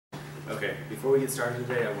Okay, before we get started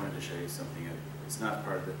today, I wanted to show you something. It's not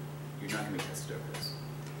part of the, you're not going to be tested over this,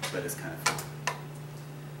 but it's kind of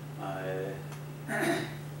fun.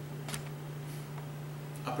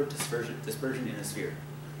 Upper dispersion in a sphere.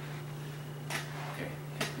 Okay,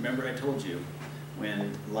 remember I told you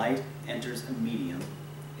when light enters a medium,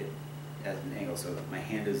 it has an angle, so my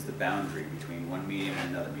hand is the boundary between one medium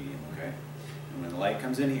and another medium, okay? And when the light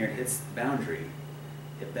comes in here, it hits the boundary,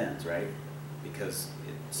 it bends, right? Because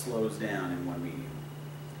it slows down in one medium.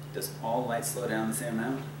 Does all light slow down the same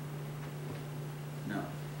amount? No.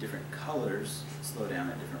 Different colors slow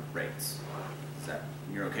down at different rates.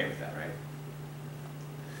 You're okay with that, right?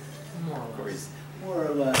 More or less. Corey's more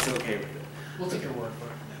or less okay with it. We'll take your word for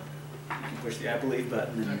it. You can push the I believe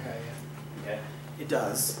button. And, Okay, yeah. okay. It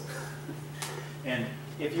does. And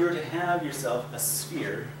if you were to have yourself a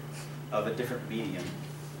sphere of a different medium,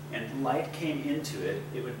 and light came into it,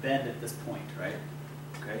 it would bend at this point, right?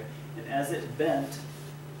 Okay? And as it bent,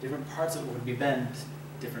 different parts of it would be bent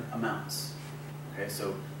different amounts. Okay,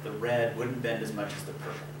 so the red wouldn't bend as much as the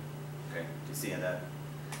purple. Okay, do you see that?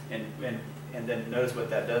 And then notice what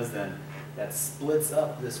that does then. That splits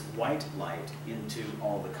up this white light into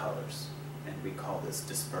all the colors. And we call this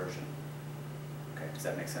dispersion. Okay, does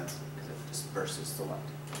that make sense? Because it disperses the light.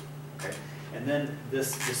 Okay? And then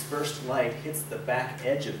this dispersed light hits the back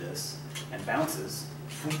edge of this and bounces.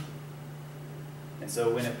 And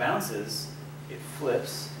so when it bounces, it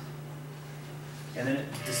flips. And then it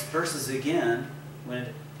disperses again when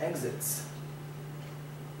it exits.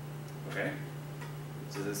 Okay?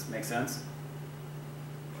 Does this make sense?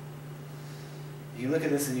 You look at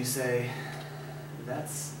this and you say,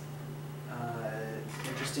 that's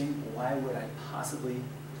interesting. Why would I possibly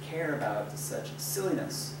care about such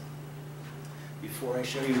silliness? Before I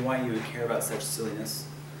show you why you would care about such silliness,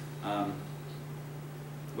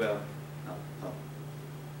 well, I'll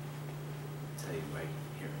tell you right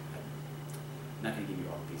here. I'm not going to give you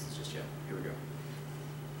all the pieces just yet. Here we go.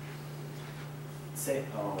 Say,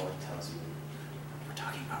 oh, it tells you we're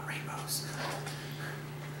talking about rainbows.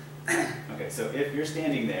 Okay, so if you're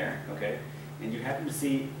standing there, okay, and you happen to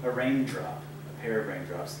see a raindrop, a pair of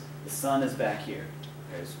raindrops, the sun is back here.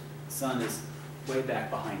 Okay, so the sun is way back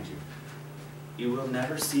behind you. You will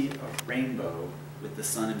never see a rainbow with the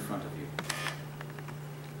sun in front of you.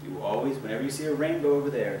 You will always, whenever you see a rainbow over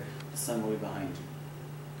there, the sun will be behind you.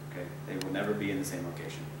 Okay, they will never be in the same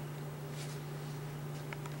location.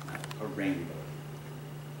 A rainbow.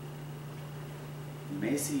 You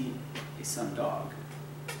may see a sun dog.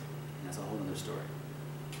 That's a whole other story.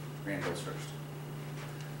 Rainbows first.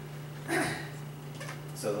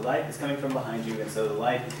 So the light is coming from behind you, and so the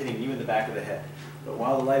light is hitting you in the back of the head. But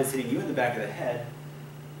while the light is hitting you in the back of the head,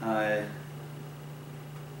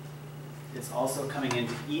 it's also coming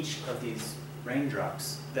into each of these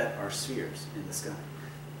raindrops that are spheres in the sky.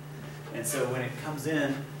 And so when it comes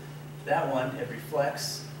in, that one, it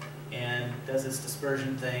reflects and does its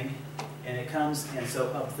dispersion thing, and it comes, and so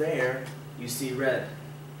up there, you see red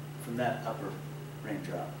from that upper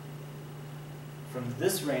raindrop. From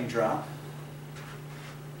this raindrop,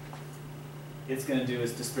 it's going to do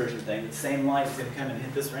its dispersion thing. The same light is going to come and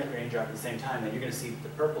hit this raindrop at the same time, and you're going to see the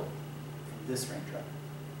purple from this raindrop.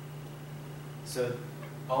 So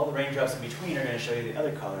all the raindrops in between are going to show you the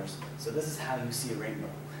other colors. So this is how you see a rainbow.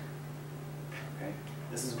 Okay?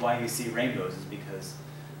 This is why you see rainbows, is because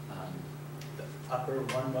the upper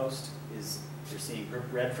onemost is you're seeing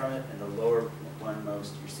red from it, and the lower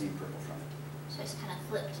onemost you're seeing purple from it. So it's kind of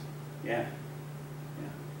flipped. Yeah.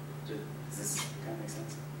 Yeah. Does this kind of make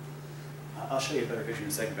sense? I'll show you a better picture in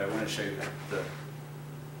a second, but I wanted to show you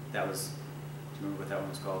that was, do you remember what that one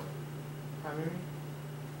was called? Primary?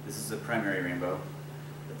 This is a primary rainbow,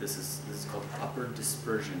 but this is called upper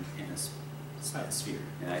dispersion in a sphere.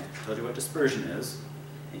 And I told you what dispersion is,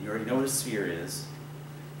 and you already know what a sphere is.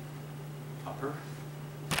 Upper.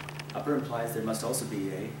 Upper implies there must also be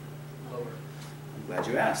a Lower. I'm glad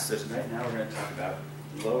you asked. So tonight now we're going to talk about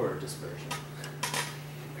lower dispersion.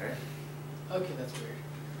 Okay? Okay, that's weird.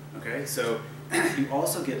 Okay, so you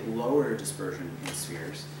also get lower dispersion in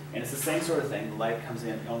spheres, and it's the same sort of thing. The light comes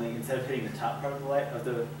in, only instead of hitting the top part of the light,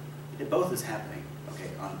 both is happening, okay,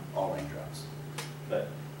 on all raindrops. But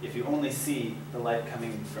if you only see the light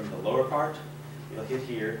coming from the lower part, it'll hit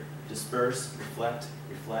here, disperse, reflect,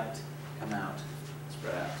 come out,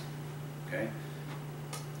 spread out. Okay?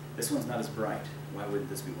 This one's not as bright. Why wouldn't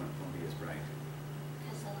this be one be as bright?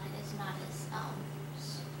 Because the light is not as strong.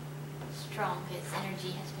 Its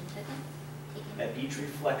energy has been taken. At each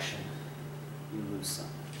reflection, you lose some.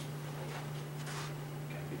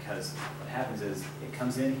 Okay, because what happens is it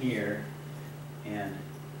comes in here and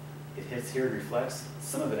it hits here and reflects,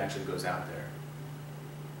 some of it actually goes out there.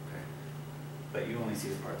 Okay? But you only see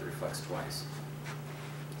the part that reflects twice.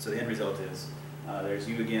 So the end result is, there's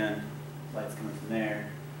you again, light's coming from there.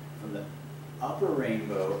 From the upper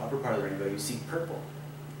rainbow, upper part of the rainbow, you see purple.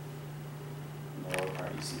 In the lower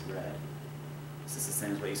part, you see red. Is this the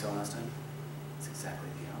same as what you saw last time? It's exactly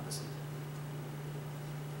the opposite.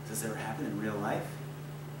 Does this ever happen in real life?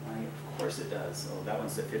 Why, of course it does. Oh, that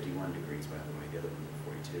one's at 51 degrees, by the way. The other one's at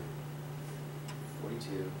 42.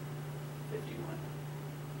 42, 51.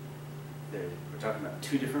 We're talking about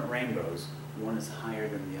two different rainbows. One is higher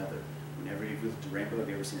than the other. Whenever you've looked at a rainbow, have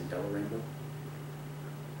you ever seen a double rainbow?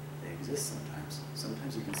 They exist sometimes.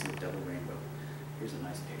 Sometimes you can see a double rainbow. Here's a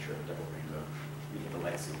nice picture of a double rainbow. Let me get the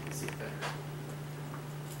light so you can see it better.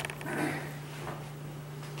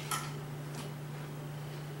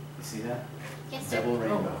 You see that? Yes, sir. Double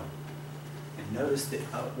rainbow. And notice the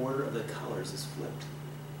order of the colors is flipped.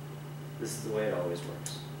 This is the way it always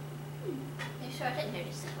works. You sure I didn't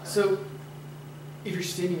notice that? So, if you're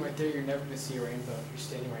standing right there, you're never going to see a rainbow if you're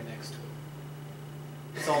standing right next to it.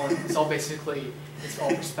 It's all basically, it's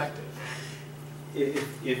all perspective.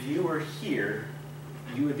 If you were here,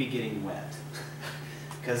 you would be getting wet.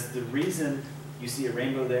 Because the reason you see a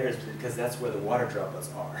rainbow there is because that's where the water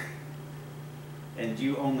droplets are. And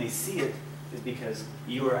you only see it is because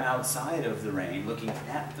you are outside of the rain, looking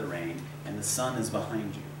at the rain, and the sun is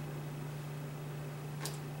behind you.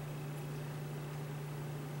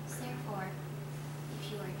 Therefore,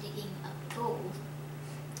 if you are digging up gold,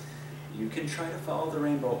 You can try to follow the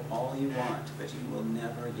rainbow all you want, but you will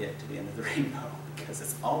never get to the end of the rainbow because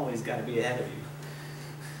it's always got to be ahead of you.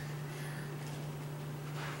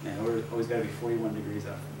 And we're always got to be 41 degrees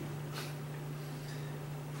out from you.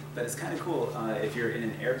 But it's kind of cool if you're in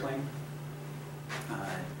an airplane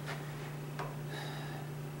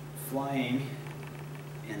flying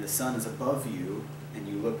and the sun is above you and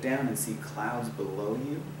you look down and see clouds below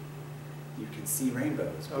you, you can see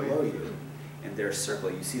rainbows below you. And they're a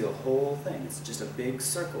circle. You see the whole thing. It's just a big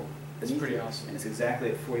circle. It's pretty awesome. And it's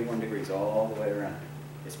exactly at 41 degrees all the way around.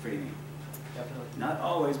 It's pretty neat. Definitely. Not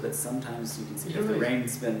always, but sometimes you can see. You If the really-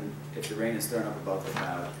 rain is thrown up above the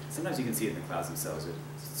cloud, sometimes you can see it in the clouds themselves.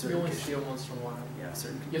 You only see it once in a while. Yeah,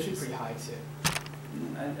 certain You have to be conditions. pretty high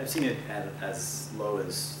too. I've seen it at as low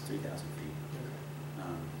as 3,000 feet.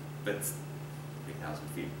 But it's 3,000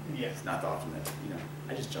 feet. Yeah. It's not often that,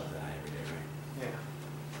 I just jump that high every day, right? Yeah.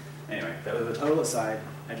 Anyway, that was a total aside.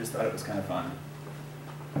 I just thought it was kind of fun.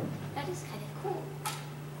 that is kind of cool.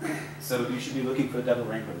 So you should be looking for double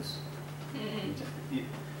rainbows.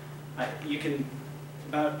 You can,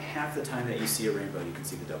 about half the time that you see a rainbow, you can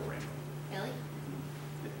see the double rainbow. Really?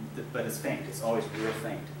 But it's faint. It's always real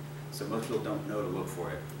faint. So most people don't know to look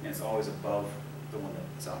for it. And it's always above the one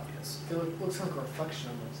that's obvious. It looks like a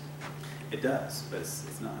reflection almost. It does, but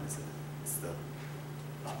it's not. It's the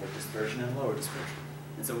upper dispersion and lower dispersion.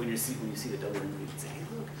 And so when you see the double rainbow, you can say, hey,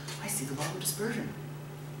 look, I see the lower dispersion.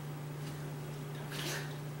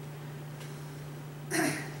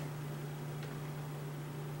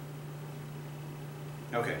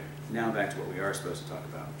 Okay, now back to what we are supposed to talk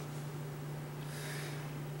about,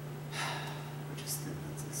 which is thin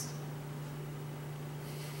lenses,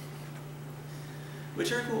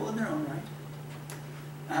 which are cool in their own right.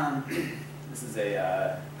 This is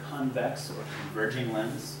a convex or converging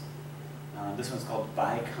lens. This one's called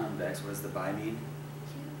biconvex. What does the bi mean?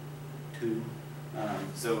 Two.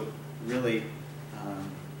 So really,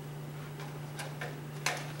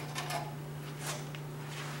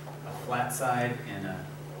 a flat side and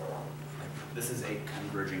this is a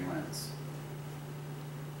converging lens.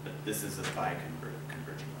 But this is a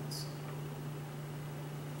biconverging lens.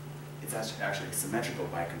 It's actually a symmetrical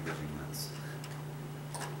biconverging lens.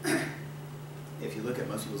 If you look at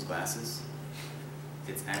most people's glasses,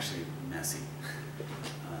 it's actually messy.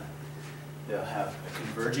 They'll have a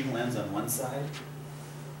converging lens on one side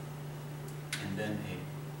and then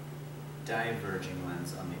a diverging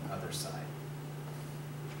lens on the other side.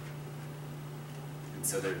 And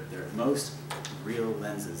so most real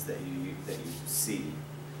lenses that you see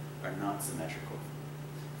are not symmetrical.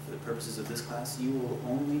 For the purposes of this class, you will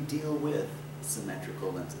only deal with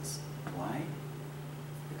symmetrical lenses. Why?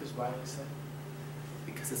 Because why would I say?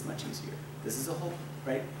 Because it's much easier. This is a whole,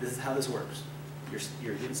 right? This is how this works.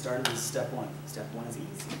 You're getting started with step one. Step one is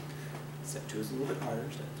easy. Step two is a little bit harder.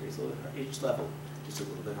 Step three is a little bit harder. Each level, just a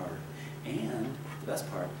little bit harder. And the best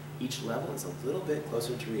part, each level is a little bit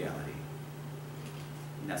closer to reality.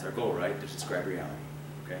 And that's our goal, right? To describe reality.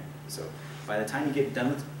 Okay? So by the time you get done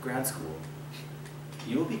with grad school,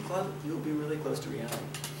 you will be really close to reality.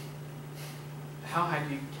 how high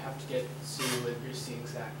do you have to get so that you're seeing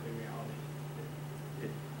exactly reality?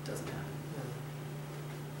 It doesn't happen.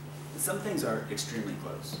 Some things are extremely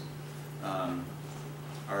close.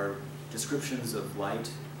 Our descriptions of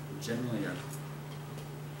light generally are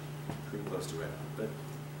pretty close to right on, but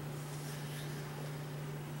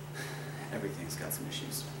everything's got some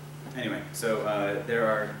issues. Anyway, so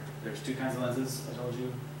there's two kinds of lenses, I told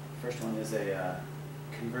you. First one is a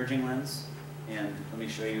converging lens, and let me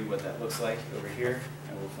show you what that looks like over here.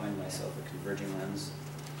 I will find myself a converging lens.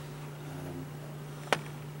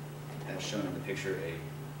 As shown in the picture, a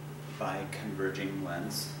biconverging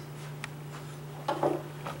lens. I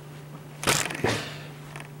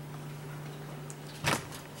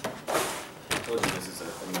told you this is a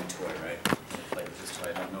new toy, right? I played with this toy.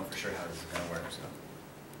 I don't know for sure how this is going to work, so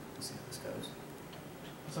we'll see how this goes.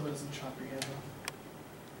 Someone doesn't chop your hand off.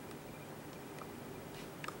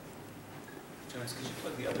 Jonas, could you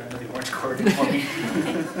plug the other end of the orange cord in for me?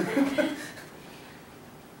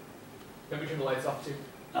 Can we turn the lights off too?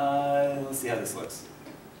 Let's see how this looks.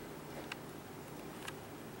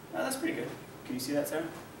 Oh, that's pretty good. Can you see that, Sarah?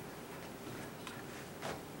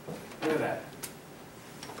 Look at that.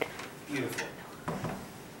 Beautiful.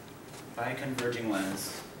 Biconverging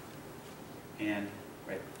lens, and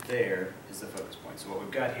right there is the focus point. So what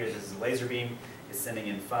we've got here, this is a laser beam. It's sending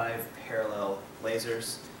in 5 parallel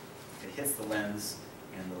lasers. It hits the lens,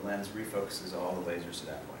 and the lens refocuses all the lasers to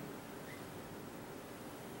that point.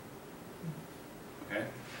 Okay?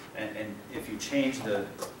 And if you change the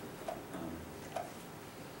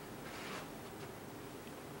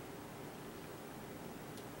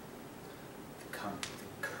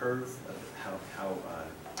curve of how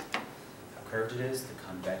curved it is, the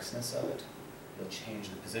convexness of it, it'll change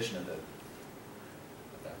the position of that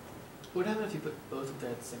point. What happens if you put both of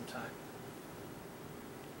them at the same time?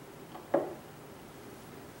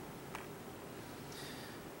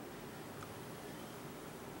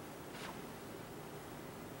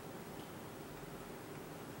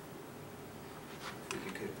 We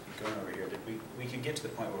could keep going over here. We could get to the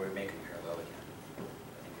point where we make them parallel again. I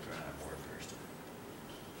think we're going on board first.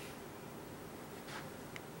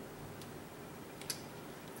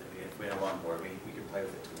 If we had a long board, we could play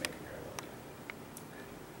with it till we make them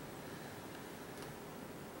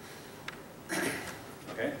parallel again.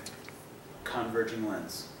 Okay? Converging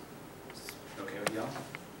lens. Okay with y'all?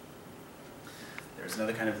 There's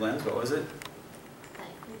another kind of lens. What was it?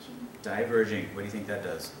 Diverging. Diverging. What do you think that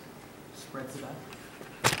does? Spreads it out.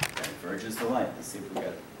 Diverges the light. Let's see if we got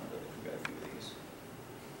a few of these.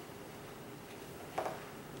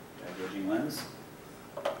 Diverging lens.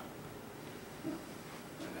 Oh, look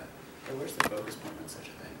at that. Hey, where's the focus point on such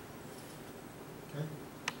a thing? Okay.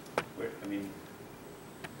 Where, I mean,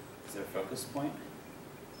 is there a focus point?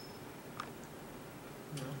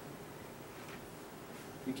 No.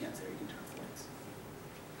 You can't say, you can turn off the lights.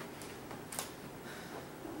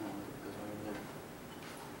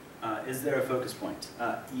 Is there a focus point?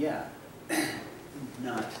 Yeah,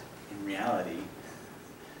 not in reality,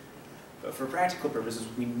 but for practical purposes,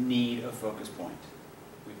 we need a focus point.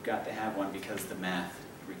 We've got to have one because the math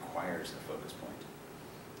requires a focus point.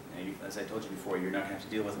 Now, as I told you before, you're not going to have to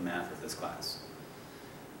deal with the math with this class.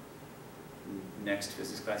 Next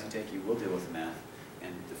physics class you take, you will deal with the math,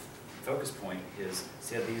 and the focus point is,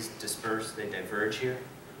 see how these disperse, they diverge here?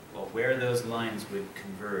 Well, where those lines would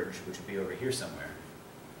converge, which would be over here somewhere,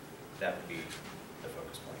 that would be the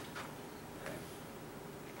focus point. Okay.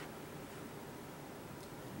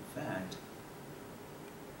 In fact,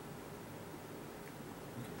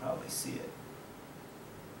 we could probably see it.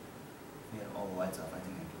 If we had all the lights off, I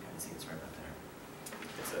think I can kind of see it's right up there.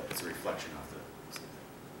 It's a reflection off the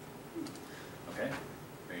ceiling. Okay?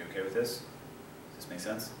 Are you okay with this? Does this make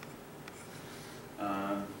sense?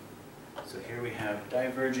 So here we have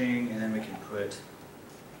diverging, and then we can put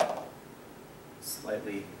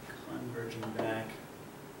slightly converging back,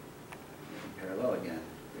 and parallel again,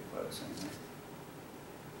 pretty close anyway.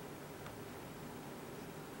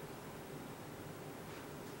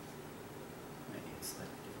 Might need a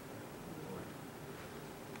slightly different board.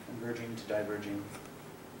 Converging to diverging.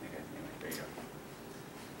 Okay, anyway, there you go.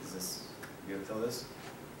 Is this, you good with all this?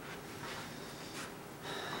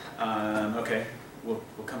 Okay, we'll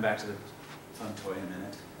come back to the fun toy in a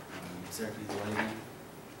minute. Sarah, can you do the lighting?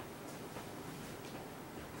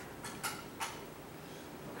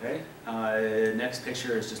 Okay, next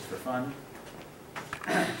picture is just for fun.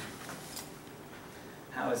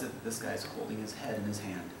 How is it that this guy's holding his head in his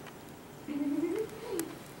hand?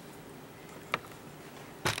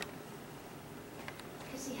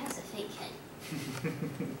 Because he has a fake head.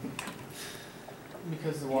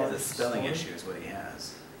 Because the He water has a spelling issue is what he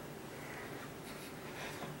has.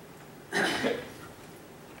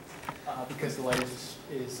 the light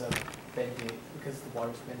is bending, because the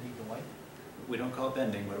water's bending the light, We don't call it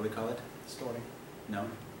bending. What do we call it? distorting. No.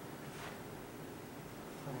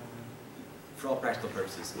 For all practical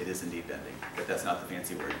purposes, it is indeed bending, but that's not the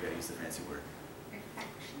fancy word. You gotta use the fancy word.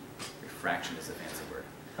 Refraction. Refraction is the fancy word.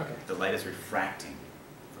 Okay. The light is refracting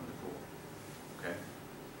from the pool. Okay?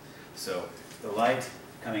 So the light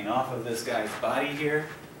coming off of this guy's body here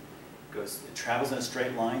it travels in a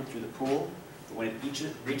straight line through the pool, but when it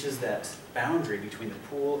reaches that boundary between the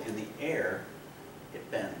pool and the air,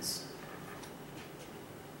 it bends.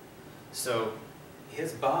 So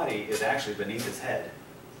his body is actually beneath his head.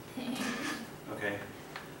 Okay?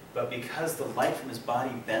 But because the light from his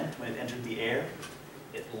body bent when it entered the air,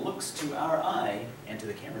 it looks to our eye and to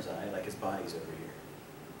the camera's eye like his body's over here.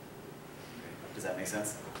 Okay. Does that make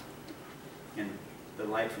sense? And the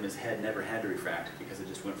light from his head never had to refract because it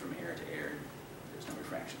just went from air to air. There's no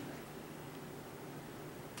refraction there.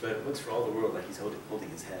 But it looks for all the world like he's holding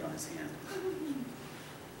his head on his hand.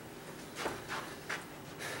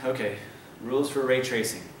 Okay, rules for ray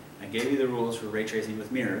tracing. I gave you the rules for ray tracing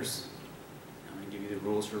with mirrors. I'm going to give you the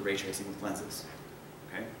rules for ray tracing with lenses.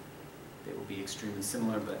 Okay? They will be extremely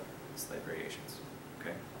similar, but slight variations.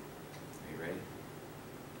 Okay? Are you ready?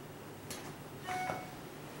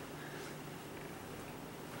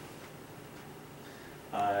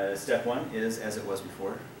 Step one is, as it was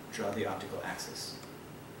before, draw the optical axis.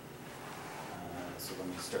 So let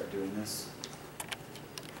me start doing this.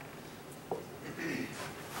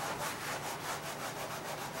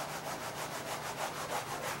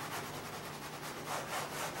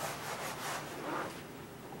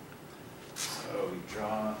 So you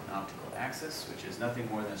draw an optical axis, which is nothing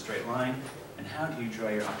more than a straight line. And how do you draw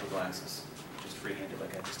your optical axis? Just freehanded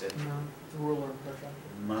like I just did? No, ruler or protractor.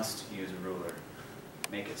 Must use a ruler.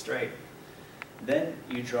 Make it straight. Then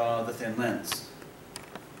you draw the thin lens.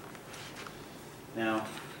 Now,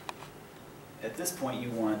 at this point you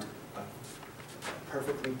want a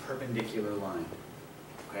perfectly perpendicular line.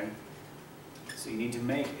 Okay? So you need to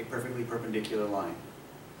make a perfectly perpendicular line.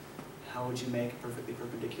 How would you make a perfectly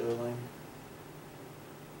perpendicular line?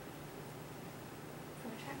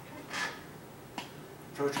 Protractor.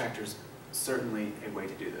 Protractor's certainly a way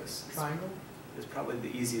to do this. Triangle? It's probably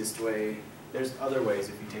the easiest way. There's other ways.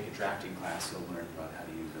 If you take a drafting class, you'll learn about how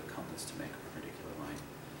to use a compass to make a perpendicular line.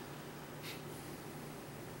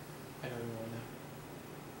 I don't even want to know.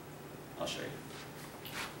 I'll show you.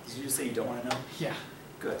 Did you just say you don't want to know? Yeah.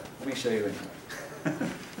 Good. Let me show you anyway.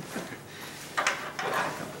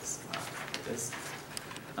 Compass. Wow. It is.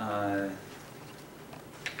 I'm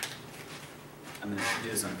going to do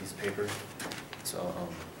this on a piece of paper. So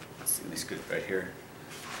let's see, let me scoot it right here.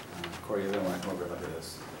 Corey, you're going to want to come over and look at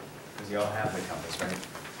this. Because you all have the compass, right?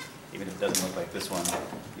 Even if it doesn't look like this one,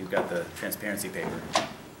 you've got the transparency paper,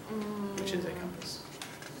 which is a compass.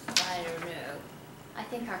 I don't know. I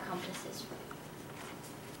think our compass is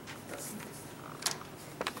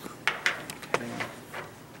Okay.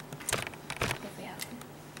 if we have one.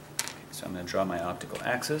 So I'm going to draw my optical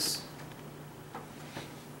axis.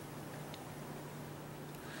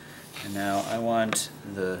 And now I want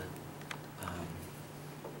the,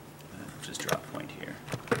 just draw a point here.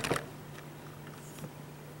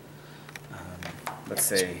 Let's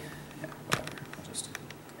say, yeah, whatever, I'll just,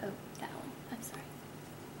 Oh, that one. I'm sorry.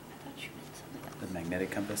 I thought you meant something else. the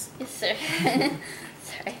magnetic compass. Yes, sir.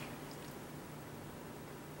 Sorry.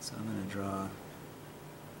 So I'm going to draw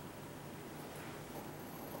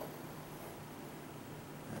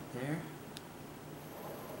that there.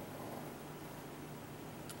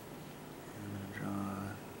 And I'm going to draw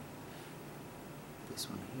this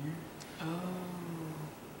one here. Oh.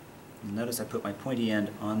 You'll notice I put my pointy end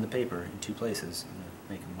on the paper in two places. I'm going to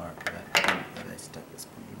make a mark that I stuck this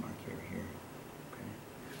pointy mark here. Okay.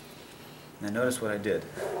 Now notice what I did.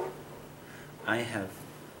 I have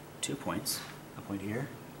 2 points, a point here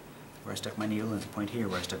where I stuck my needle and a point here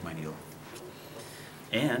where I stuck my needle.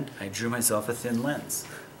 And I drew myself a thin lens,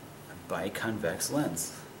 a biconvex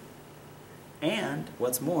lens. And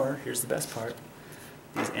what's more, here's the best part,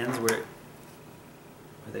 these ends where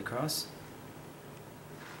they cross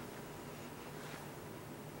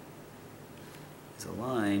is a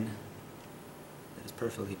line that is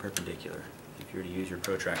perfectly perpendicular. If you were to use your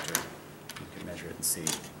protractor, you can measure it and see,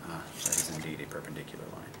 that is indeed a perpendicular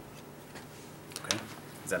line. Okay?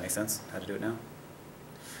 Does that make sense, how to do it now?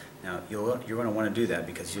 Now, you're going to want to do that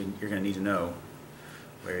because you're going to need to know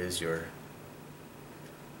where is your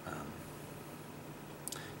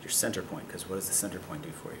center point, because what does the center point do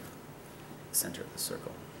for you? The center of the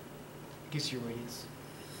circle. It gives you a radius.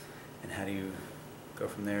 And how do you go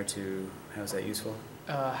from there to, how is that useful?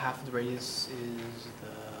 Half of the radius is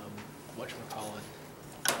the whatchamacallit.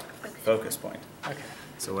 Focus point. Okay.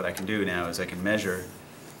 So what I can do now is I can measure,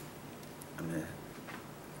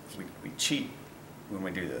 we cheat when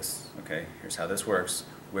we do this, okay? Here's how this works.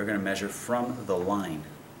 We're going to measure from the line,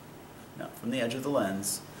 not from the edge of the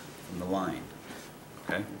lens, from the line,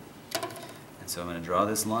 okay? And so I'm going to draw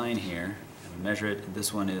this line here and measure it.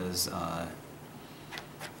 This one is, from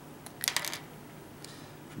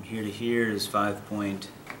here to here is 5.8.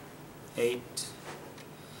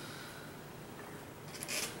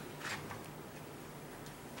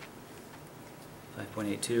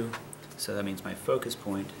 5.82, so that means my focus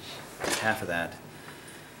point is half of that,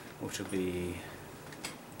 which will be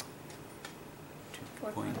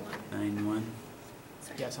 2.91.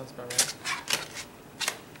 Yeah, sounds about right.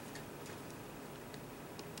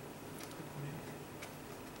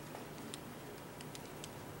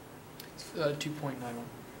 It's 2.91.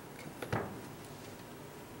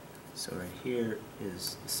 So right here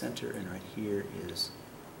is the center, and right here is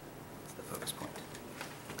the focus point.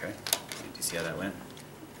 Okay? Do you see how that went?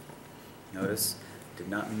 Notice, did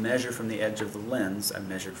not measure from the edge of the lens, I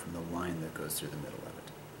measured from the line that goes through the middle of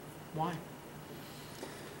it. Why?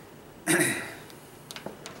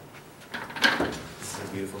 This is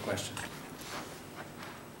a beautiful question.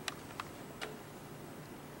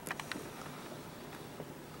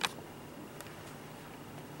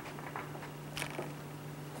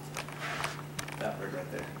 That word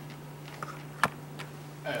right there.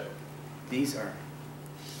 Oh. These are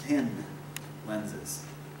thin lenses.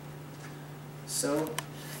 So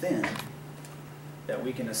thin that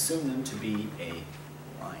we can assume them to be a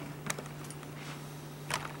line.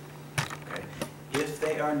 Okay? If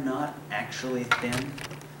they are not actually thin,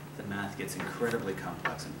 the math gets incredibly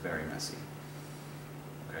complex and very messy.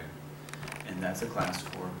 Okay? And that's a class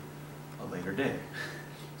for a later day.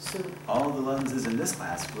 So All the lenses in this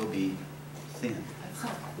class will be thin. that's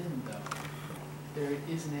not thin though. There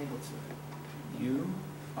is an angle to it. You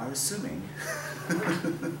are assuming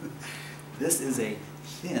this is a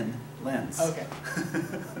thin lens. Okay.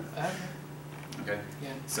 Okay. Okay.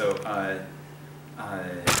 Yeah. So,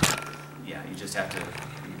 yeah, you just have to,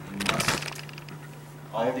 you must,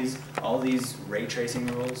 all these ray tracing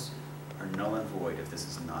rules are null and void if this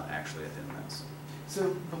is not actually a thin lens.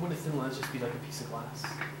 So, but wouldn't a thin lens just be like a piece of glass?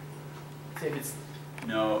 Say if it's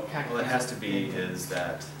No, well, it has to be is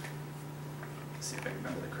that, let's see if I can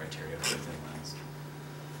remember the criteria for a thin lens.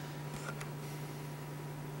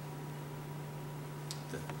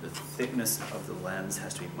 The thickness of the lens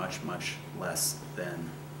has to be much, much less than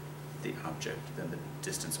the object, than the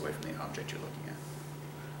distance away from the object you're looking at.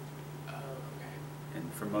 oh, okay.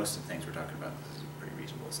 And for most of the things we're talking about, this is a pretty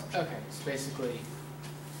reasonable assumption. Okay, so basically,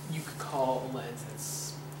 you could call a lens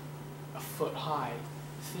that's a foot high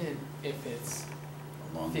thin if it's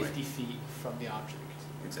A long way. 50 feet from the object.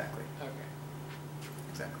 Exactly, Okay.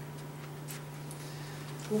 exactly.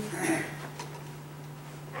 Cool.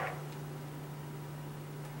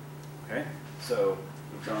 Okay, so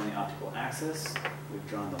we've drawn the optical axis, we've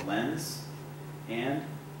drawn the lens, and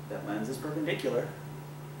that lens is perpendicular,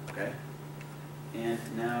 okay? And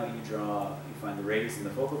now you find the radius and the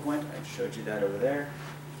focal point, I showed you that over there,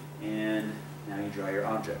 and now you draw your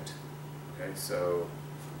object. Okay, so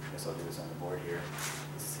I guess I'll do this on the board here.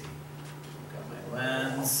 Let's see, I've got my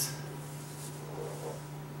lens,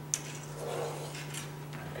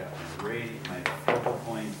 I've got my focal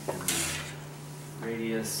point and my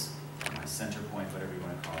radius, my center point, whatever you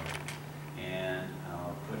want to call it. And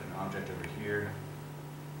I'll put an object over here.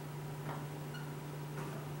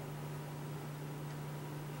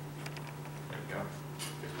 There we go.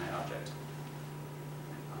 Here's my object.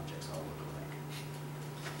 My objects all look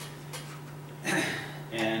alike.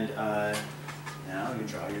 And now you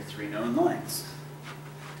draw your three known lines.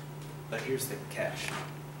 But here's the catch.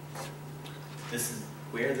 This is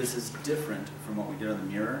where this is different from what we did on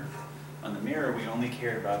the mirror. On the mirror, we only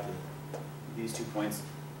cared about these 2 points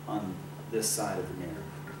on this side of the mirror.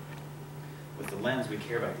 With the lens, we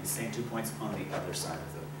care about these same 2 points on the other side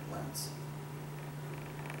of the lens.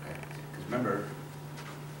 Okay? Because remember,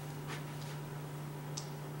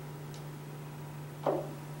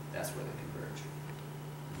 that's where they converge,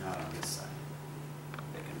 not on this side.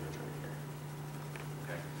 They converge over here.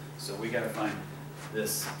 Okay? So we got to find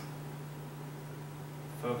this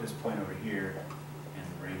focus point over here and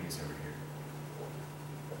the radius over here.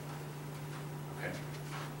 Okay.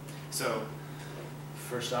 So,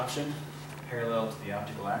 first option, parallel to the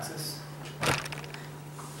optical axis.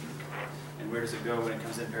 And where does it go when it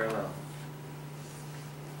comes in parallel?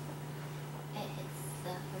 It's the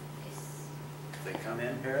focus. If they come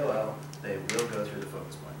in parallel, they will go through the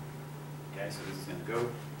focus point. Okay, so this is going to go,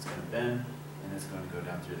 it's going to bend, and it's going to go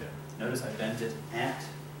down through there. Notice I bent it at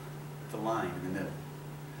the line in the middle.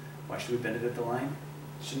 Why should we bend it at the line?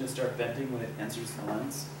 Shouldn't it start bending when it enters the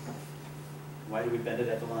lens? Why do we bend it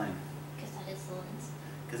at the line? Because that is the lens.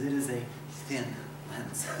 Because it is a thin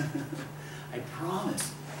lens. I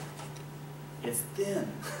promise. It's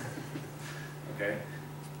thin. Okay?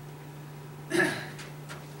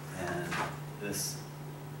 And this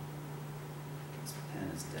pen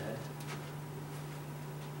is dead.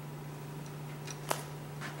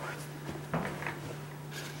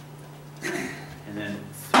 And then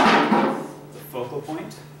the focal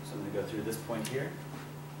point, so I'm going to go through this point here.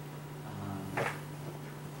 And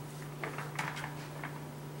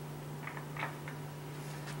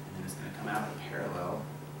then it's going to come out parallel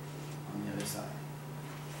on the other side.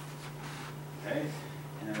 Okay?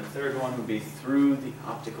 And then the third one would be through the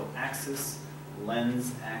optical axis,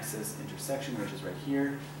 lens axis intersection, which is right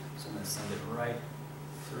here. So I'm going to send it right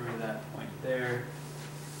through that point there.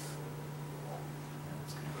 And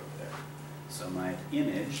it's going to go there. So my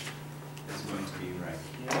image is going to be right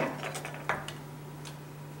here. And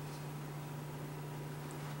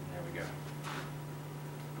there we go.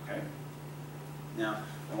 Okay? Now,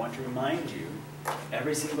 I want to remind you,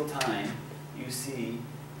 every single time you see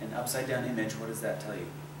an upside down image, what does that tell you?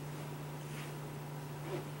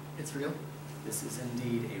 It's real? This is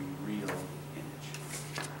indeed a real image.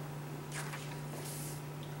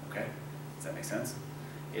 Okay? Does that make sense?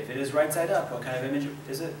 If it is right side up, what kind of image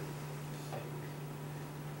is it?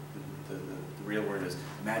 The real word is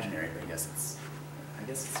imaginary, but I guess it's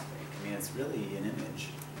fake. I mean, it's really an image.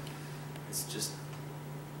 It's just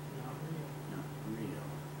Not real. not real.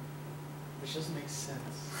 Which doesn't make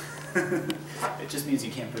sense. It just means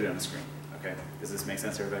you can't put it on the screen. Okay? Does this make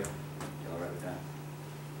sense, everybody? You all right with that?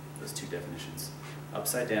 Those two definitions.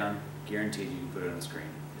 Upside down, guaranteed you can put it on the screen.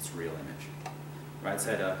 It's real image. Right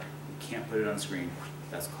side up, you can't put it on the screen.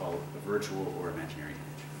 That's called a virtual or imaginary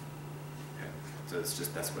image. Okay? So it's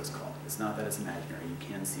just, that's what it's called. It's not that it's imaginary. You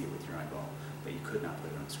can see it with your eyeball, but you could not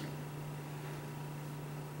put it on the screen.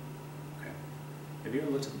 Okay? Have you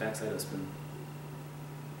ever looked at the back side of a spoon?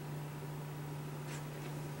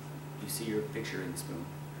 You see your picture in the spoon.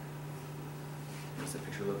 What does the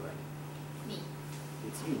picture look like? Me.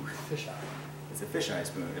 It's you. Fish eye. It's a fisheye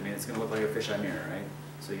spoon. I mean, it's going to look like a fisheye mirror, right?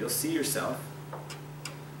 So you'll see yourself.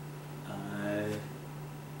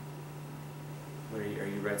 Where are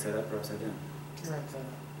you right side up or upside down? You're right side up.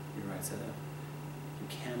 You're right side up. You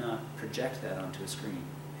cannot project that onto a screen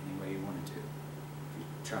any way you wanted to. If you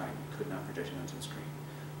tried, you could not project it onto a screen.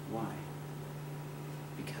 Why?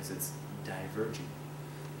 Because it's diverging.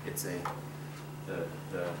 It's the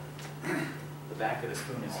back of the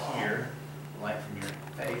spoon is here. The light from your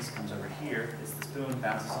face comes over here as the spoon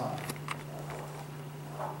bounces off.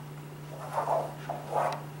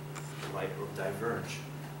 The light will diverge.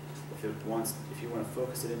 If you want to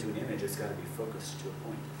focus it into an image, it's got to be focused to a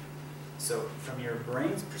point. So from your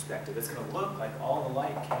brain's perspective, it's going to look like all the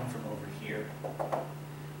light came from over here.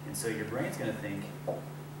 And so your brain's going to think,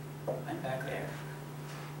 I'm back there.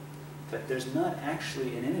 But there's not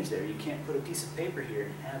actually an image there. You can't put a piece of paper here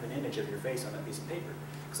and have an image of your face on that piece of paper,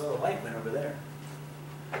 because all the light went over there.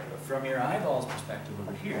 But from your eyeball's perspective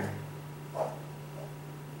over here,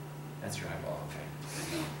 that's your eyeball, okay?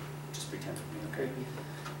 No, just pretend with me, okay?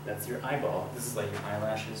 That's your eyeball. This is like your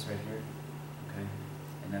eyelashes right here, okay?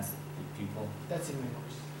 And that's the pupil. That's even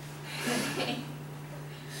worse.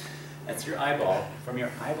 That's your eyeball. From your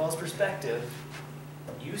eyeball's perspective,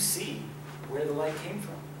 you see where the light came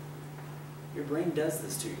from. Your brain does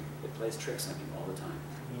this to you. It plays tricks on you all the time.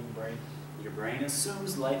 Mean brain. Your brain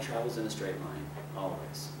assumes light travels in a straight line,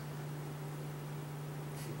 always.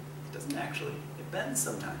 It doesn't actually. It bends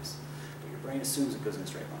sometimes, but your brain assumes it goes in a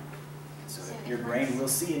straight line. So So your it brain wants- will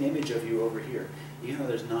see an image of you over here, even though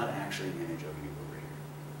there's not actually an image of you over here.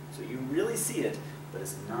 So you really see it, but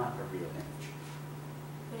it's not a real image.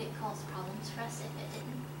 Would it cause problems for us if it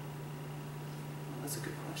didn't? Well, that's a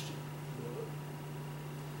good question.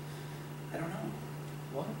 I don't know.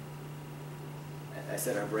 What? I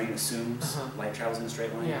said our brain assumes light travels in a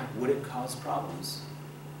straight line. Yeah. Would it cause problems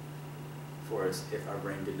for us if our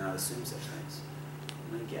brain did not assume such things?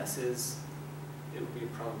 My guess is it would be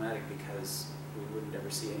problematic because we wouldn't ever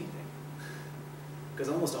see anything. Because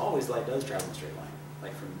almost always light does travel in a straight line.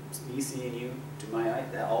 Like from me seeing you to my eye,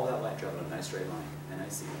 all that light traveled in a nice straight line, and I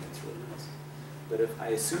see it, it's really nice. But if I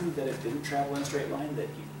assumed that it didn't travel in a straight line, that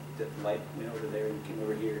the light went over there and came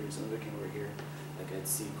over here, and some of it came over here, like I'd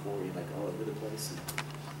see Corey like all over the place, and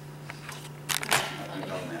that would be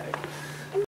problematic.